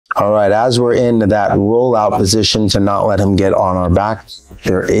All right, as we're in that rollout position to not let him get on our back,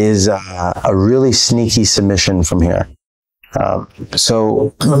 there is a really sneaky submission from here.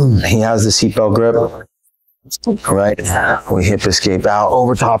 So he has the seatbelt grip, right? We hip escape out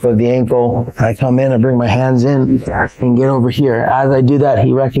over top of the ankle. I come in, I bring my hands in and get over here. As I do that,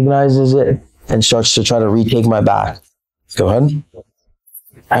 he recognizes it and starts to try to retake my back. Go ahead.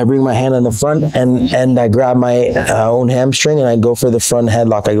 I bring my hand on the front and I grab my own hamstring and I go for the front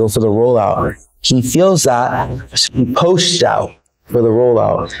headlock. I go for the rollout. He feels that, so he posts out for the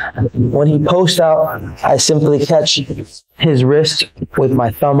rollout. When he posts out, I simply catch his wrist with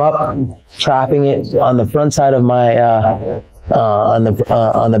my thumb up, trapping it on the front side of my, on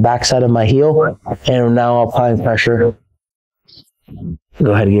the back side of my heel, and now applying pressure.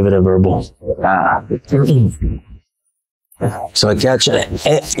 Go ahead and give it a verbal. So I catch it.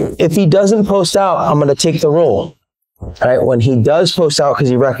 If he doesn't post out, I'm going to take the roll. Right? When he does post out, because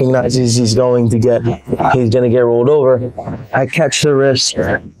he recognizes he's going to get rolled over, I catch the wrist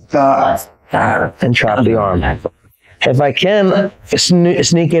and trap the arm. If I can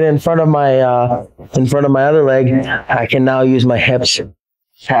sneak it in front of my other leg, I can now use my hips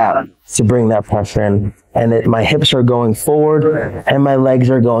to bring that pressure in. And my hips are going forward and my legs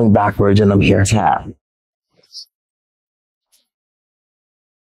are going backwards, and I'm here.